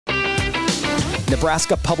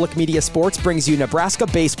Nebraska Public Media Sports brings you Nebraska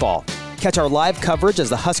Baseball. Catch our live coverage as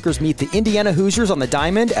the Huskers meet the Indiana Hoosiers on the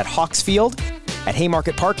Diamond at Hawks Field at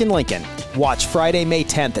Haymarket Park in Lincoln. Watch Friday, May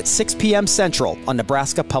 10th at 6 p.m. Central on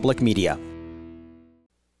Nebraska Public Media.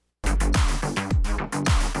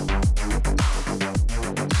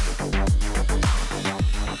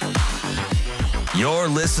 You're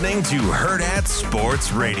listening to Hurrdat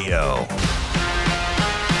Sports Radio.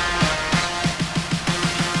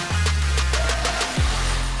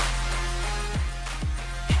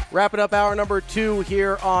 Wrapping up hour number 2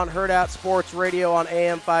 here on Hurrdat Sports Radio on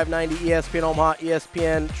AM 590 ESPN Omaha,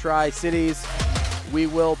 ESPN Tri-Cities. We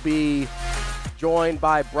will be joined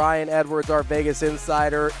by Brian Edwards, our Vegas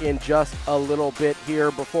insider, in just a little bit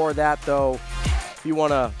here. Before that, though, if you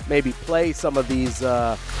want to maybe play some of these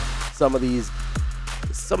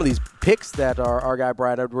picks that our guy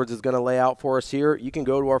Brian Edwards is going to lay out for us here, you can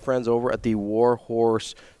go to our friends over at the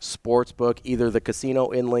Warhorse Sportsbook, either the casino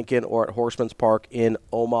in Lincoln or at Horseman's Park in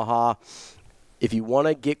Omaha. If you want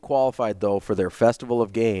to get qualified, though, for their Festival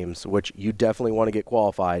of Games, which you definitely want to get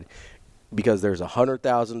qualified because there's a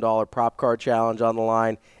 $100,000 prop card challenge on the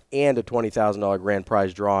line and a $20,000 grand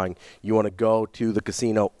prize drawing. You want to go to the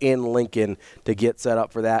casino in Lincoln to get set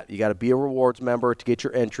up for that. You got to be a rewards member to get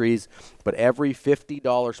your entries, but every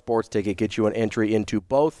 $50 sports ticket gets you an entry into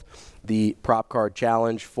both the prop card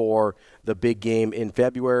challenge for the big game in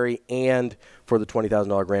February and for the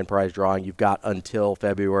 $20,000 grand prize drawing. You've got until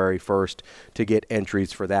February 1st to get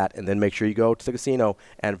entries for that, and then make sure you go to the casino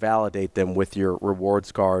and validate them with your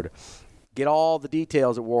rewards card. Get all the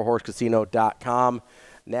details at warhorsecasino.com.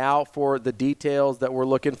 Now for the details that we're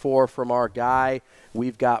looking for from our guy,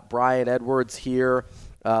 we've got Brian Edwards here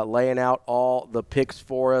laying out all the picks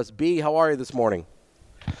for us. B, how are you this morning?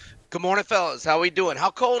 Good morning, fellas. How we doing?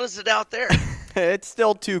 How cold is it out there? It's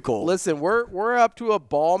still too cold. Listen, we're up to a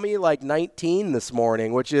balmy 19 this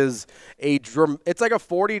morning, which is it's like a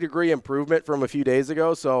 40-degree improvement from a few days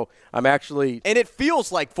ago. So I'm actually, and it feels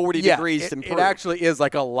like 40 degrees. It actually is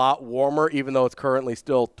like a lot warmer, even though it's currently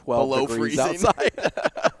still 12 below degrees freezing outside.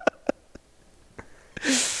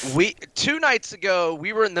 2 nights ago,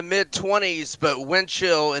 we were in the mid-20s, but wind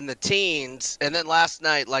chill in the teens, and then last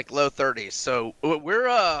night, low 30s. So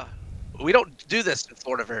we don't do this in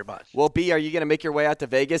Florida very much. Well, B, are you going to make your way out to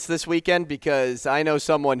Vegas this weekend? Because I know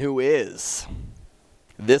someone who is.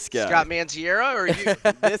 This guy. Scott Manziera or you?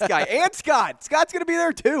 This guy. And Scott. Scott's going to be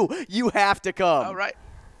there, too. You have to come. All right.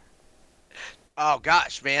 Oh,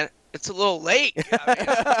 gosh, man. It's a little late.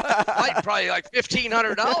 Flight probably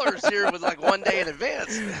 $1,500 here with 1 day in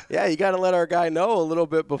advance. Yeah, you got to let our guy know a little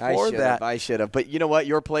bit before that. I should have. But you know what?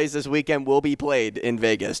 Your plays this weekend will be played in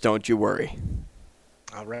Vegas. Don't you worry.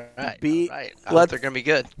 All right. All right. I hope they're going to be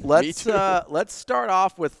good. Let's start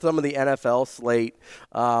off with some of the NFL slate.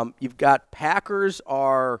 You've got Packers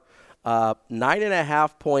are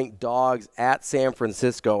 9.5-point dogs at San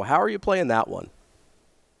Francisco. How are you playing that one?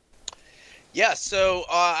 Yeah, so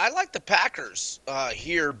I like the Packers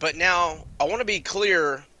here, but now I want to be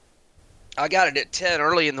clear. I got it at 10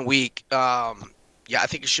 early in the week. I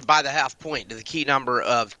think you should buy the half point to the key number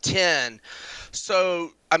of 10.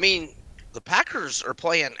 So, the Packers are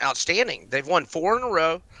playing outstanding. They've won 4 in a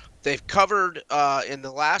row. They've covered in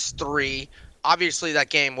the last 3. Obviously, that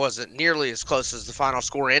game wasn't nearly as close as the final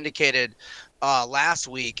score indicated last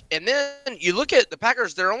week. And then you look at the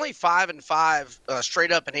Packers, they're only 5-5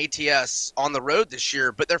 straight up in ATS on the road this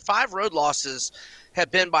year, but their 5 road losses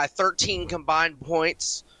have been by 13 combined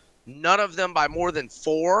points, none of them by more than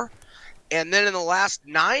 4. And then in the last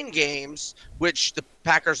 9 games, which the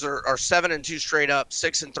Packers are 7-2 straight up,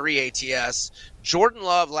 6-3 ATS, Jordan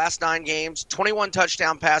Love, last 9 games, 21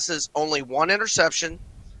 touchdown passes, only 1 interception.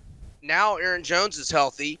 Now Aaron Jones is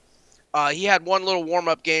healthy. He had one little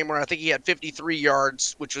warm-up game where I think he had 53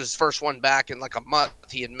 yards, which was his first one back in a month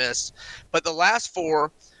he had missed. But the last 4,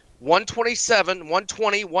 127,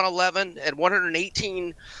 120, 111, and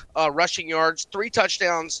 118 rushing yards, 3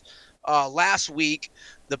 touchdowns last week.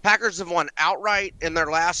 The Packers have won outright in their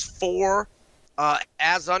last 4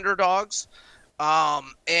 as underdogs.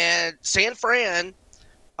 And San Fran,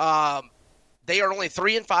 they are only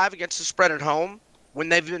 3-5 against the spread at home. When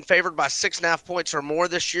they've been favored by 6.5 points or more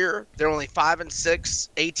this year, they're only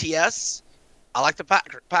 5-6 ATS. I like the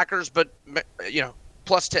Packers, but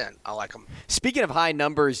plus 10. I like them. Speaking of high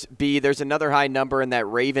numbers, B, there's another high number in that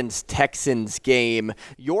Ravens-Texans game.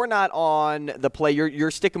 You're not on the play.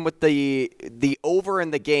 You're sticking with the over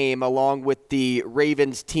in the game along with the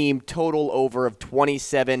Ravens team total over of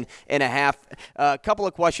 27.5. A couple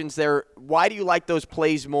of questions there. Why do you like those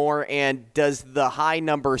plays more, and does the high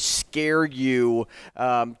number scare you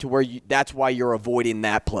to where that's why you're avoiding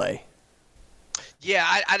that play?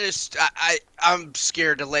 Yeah, I'm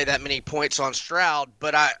scared to lay that many points on Stroud,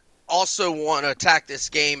 but I also want to attack this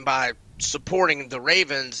game by supporting the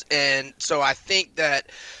Ravens, and so I think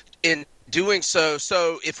that in doing so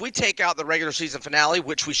if we take out the regular season finale,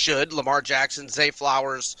 which we should, Lamar Jackson, Zay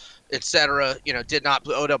Flowers, etc.,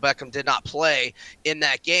 Odell Beckham did not play in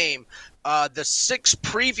that game. The 6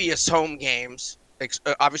 previous home games,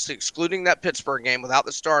 obviously excluding that Pittsburgh game without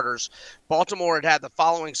the starters, Baltimore had the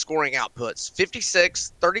following scoring outputs: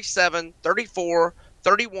 56, 37, 34,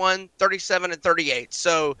 31, 37, and 38.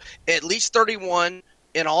 So at least 31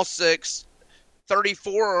 in all 6,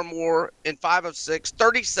 34 or more in 5 of 6,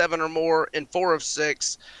 37 or more in 4 of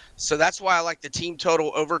 6. So that's why I like the team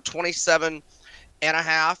total over 27 and a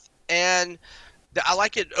half. And I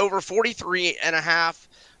like it over 43 and a half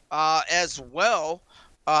as well.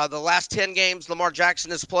 The last 10 games Lamar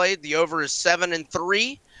Jackson has played, the over is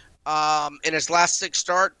 7-3. In his last 6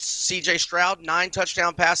 starts, C.J. Stroud, 9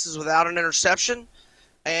 touchdown passes without an interception.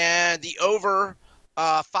 And the over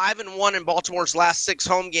 5-1 in Baltimore's last 6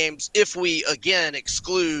 home games, if we, again,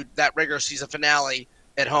 exclude that regular season finale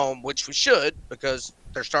at home, which we should because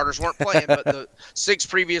their starters weren't playing. But the 6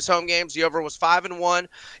 previous home games, the over was 5-1.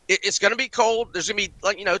 It's going to be cold. There's going to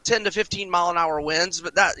be 10 to 15 mile an hour winds,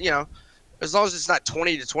 but that, as long as it's not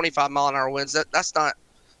 20 to 25 mile an hour winds, that's not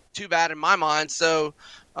too bad in my mind. So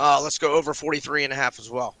let's go over 43 and a half as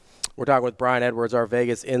well. We're talking with Brian Edwards, our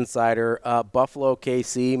Vegas insider. Buffalo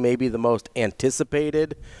KC, maybe the most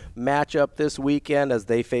anticipated matchup this weekend as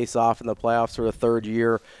they face off in the playoffs for the 3rd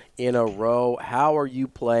year in a row. How are you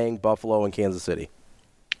playing Buffalo and Kansas City?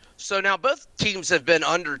 So now both teams have been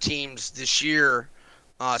under teams this year,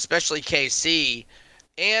 especially KC,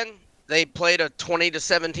 and they played a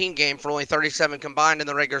 20-17 game for only 37 combined in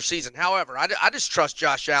the regular season. However, I just trust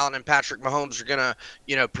Josh Allen and Patrick Mahomes are going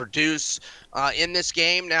to, produce in this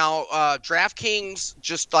game. Now, DraftKings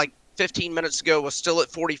just like 15 minutes ago was still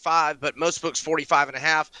at 45, but most books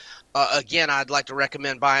 45.5. Again, I'd like to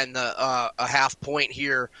recommend buying the a half point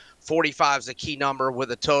here. 45 is a key number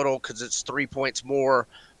with a total because it's 3 points more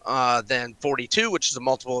than 42, which is a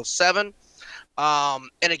multiple of 7. And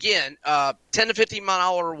again, 10 to 15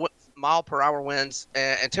 mile per hour winds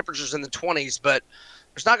and temperatures in the 20s, but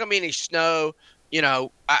there's not going to be any snow.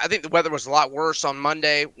 I think the weather was a lot worse on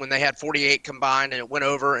Monday when they had 48 combined and it went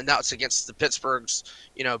over, and that was against the Pittsburgh's,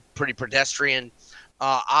 pretty pedestrian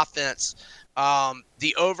offense.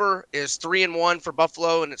 The over is 3-1 for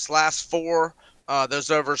Buffalo in its last 4. Those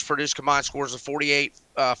overs produced combined scores of 48,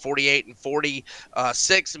 48, and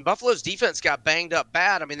 46. And Buffalo's defense got banged up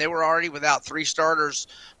bad. I mean, they were already without 3 starters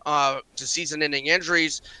to season-ending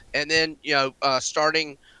injuries. And then,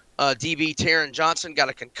 starting DB Taron Johnson got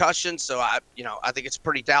a concussion. So, I think it's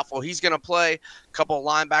pretty doubtful he's going to play. A couple of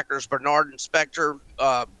linebackers, Bernard and Spector,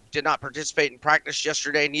 did not participate in practice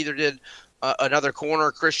yesterday. Neither did another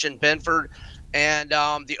corner, Christian Benford. And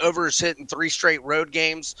the over is hitting 3 straight road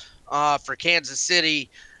games for Kansas City,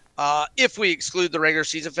 if we exclude the regular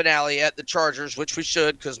season finale at the Chargers, which we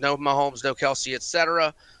should because no Mahomes, no Kelsey,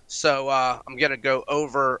 etc. So I'm going to go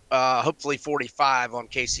over hopefully 45 on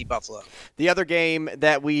KC Buffalo. The other game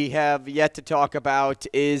that we have yet to talk about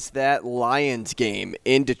is that Lions game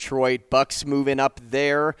in Detroit. Bucks moving up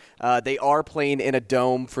there. They are playing in a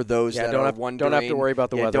dome for those that are wondering. Don't have to worry about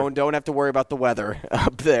the weather. Don't have to worry about the weather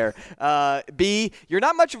up there. B, you're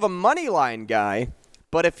not much of a money line guy.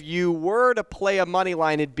 But if you were to play a money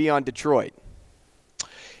line, it'd be on Detroit.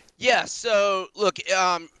 Yeah. So look,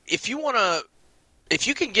 if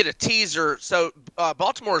you can get a teaser, so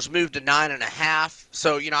Baltimore's moved to 9.5.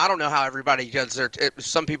 So I don't know how everybody does their.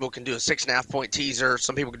 Some people can do a 6.5 point teaser.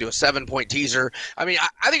 Some people can do a 7 point teaser. I mean,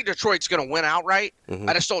 I think Detroit's going to win outright. Mm-hmm.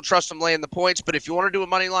 I just don't trust them laying the points. But if you want to do a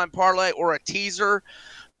money line parlay or a teaser,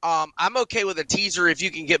 I'm okay with a teaser if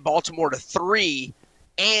you can get Baltimore to 3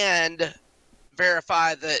 and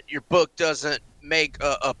verify that your book doesn't make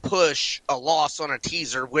a loss on a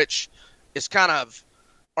teaser, which is kind of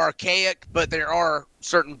archaic, but there are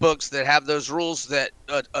certain books that have those rules that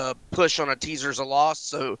a push on a teaser is a loss.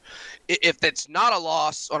 So if it's not a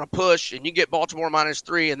loss on a push and you get Baltimore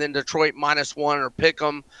 -3 and then Detroit -1 or pick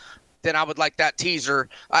them, then I would like that teaser.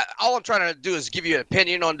 All I'm trying to do is give you an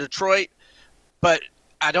opinion on Detroit, but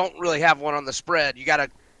I don't really have one on the spread. You got to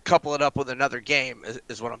couple it up with another game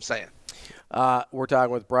is what I'm saying. We're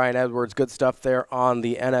talking with Brian Edwards. Good stuff there on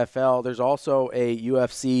the NFL. There's also a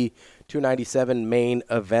UFC 297 main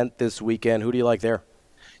event this weekend. Who do you like there?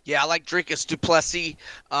 Yeah, I like Dricus du Plessis.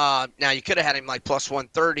 Now, you could have had him like plus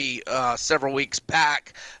 130 several weeks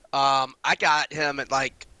back. I got him at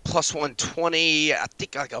like plus 120, I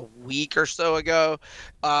think like a week or so ago.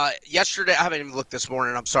 Yesterday, I haven't even looked this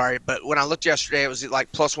morning, I'm sorry. But when I looked yesterday, it was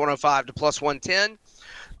like plus 105 to plus 110.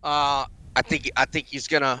 I think he's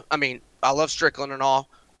going to, I love Strickland and all.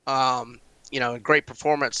 Great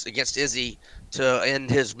performance against Izzy to end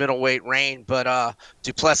his middleweight reign, but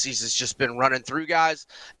Duplessis has just been running through guys,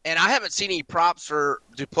 and I haven't seen any props for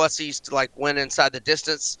Duplessis to like win inside the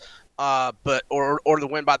distance, or the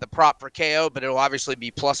win by the prop for KO, but it'll obviously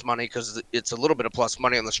be plus money because it's a little bit of plus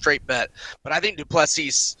money on the straight bet. But I think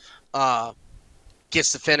Duplessis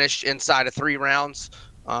gets the finish inside of 3 rounds,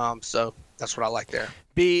 so that's what I like there.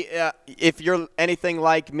 B, if you're anything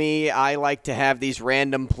like me, I like to have these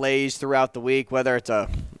random plays throughout the week, whether it's an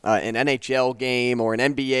NHL game or an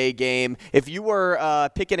NBA game. If you were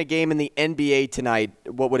picking a game in the NBA tonight,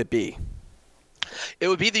 what would it be? It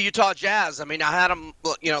would be the Utah Jazz. I had them,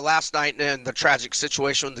 last night in the tragic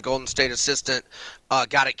situation with the Golden State assistant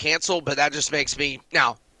got it canceled, but that just makes me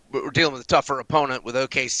now. We're dealing with a tougher opponent with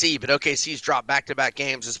OKC, but OKC's dropped back-to-back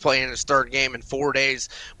games, is playing his 3rd game in 4 days,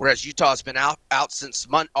 whereas Utah's been off since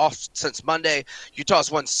Monday.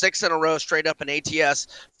 Utah's won 6 in a row straight up in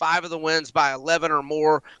ATS, 5 of the wins by 11 or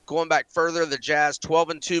more. Going back further, the Jazz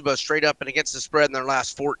 12-2, both straight up and against the spread in their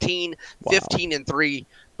last 14, 15-3.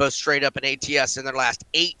 Both straight up in ATS in their last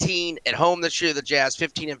 18 at home this year. The Jazz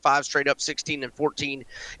 15-5 straight up, 16-14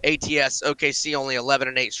 ATS. OKC only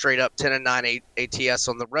 11-8 straight up, 10-9 ATS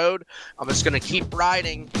on the road. I'm just going to keep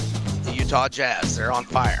riding the Utah Jazz. They're on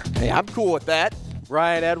fire. Hey, I'm cool with that.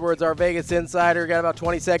 Ryan Edwards, our Vegas insider. Got about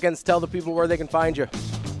 20 seconds. Tell the people where they can find you.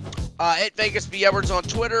 At Vegas B. Edwards on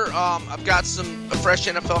Twitter. I've got some fresh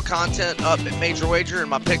NFL content up at Major Wager, and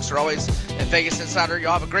my picks are always at Vegas Insider.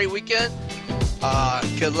 Y'all have a great weekend.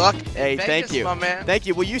 Good luck. Hey, Vegas, thank you. My man. Thank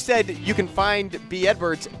you. Well, you said you can find B.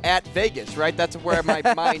 Edwards at Vegas, right? That's where my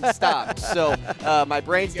mind stopped. So my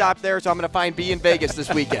brain stopped there, so I'm going to find B in Vegas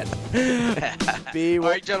this weekend. B, all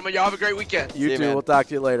right, gentlemen, y'all have a great weekend. You too. Man. We'll talk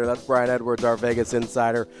to you later. That's Brian Edwards, our Vegas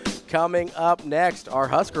insider. Coming up next, our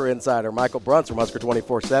Husker insider, Michael Bruns from Husker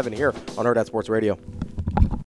 24/7 here on Herd at Sports Radio.